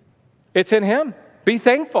 It's in him. Be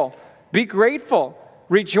thankful. Be grateful.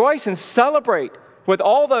 Rejoice and celebrate with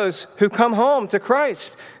all those who come home to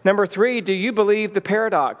Christ. Number 3, do you believe the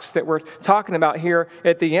paradox that we're talking about here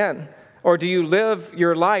at the end? Or do you live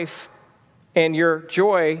your life and your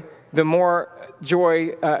joy, the more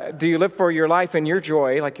joy, do you live for your life and your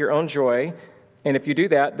joy, like your own joy? And if you do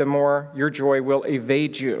that, the more your joy will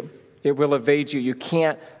evade you. It will evade you. You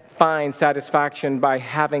can't find satisfaction by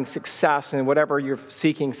having success in whatever you're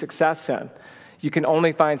seeking success in. You can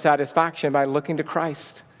only find satisfaction by looking to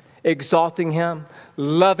Christ, exalting him,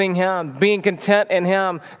 loving him, being content in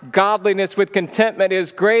him. Godliness with contentment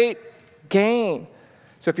is great gain.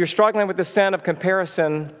 So if you're struggling with the sin of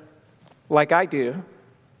comparison like I do,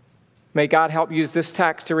 may God help use this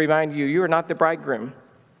text to remind you, you are not the bridegroom.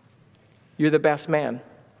 You're the best man.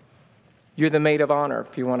 You're the maid of honor,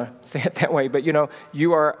 if you want to say it that way. But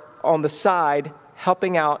you are on the side,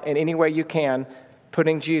 helping out in any way you can,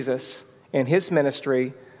 putting Jesus and his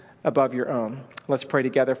ministry above your own. Let's pray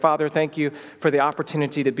together. Father, thank you for the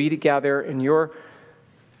opportunity to be together in your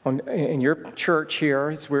church here,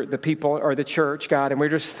 as the people are the church, God, and we're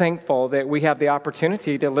just thankful that we have the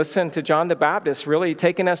opportunity to listen to John the Baptist really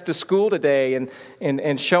taking us to school today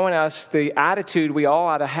and showing us the attitude we all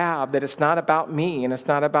ought to have, that it's not about me and it's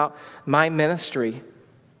not about my ministry.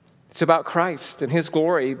 It's about Christ and his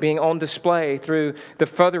glory being on display through the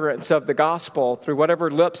furtherance of the gospel, through whatever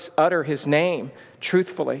lips utter his name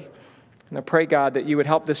truthfully. And I pray, God, that you would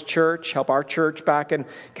help this church, help our church back in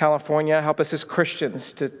California, help us as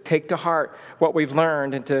Christians to take to heart what we've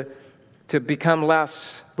learned and to become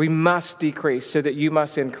less. We must decrease so that you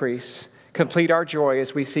must increase. Complete our joy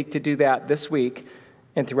as we seek to do that this week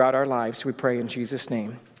and throughout our lives. We pray in Jesus'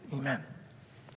 name. Amen.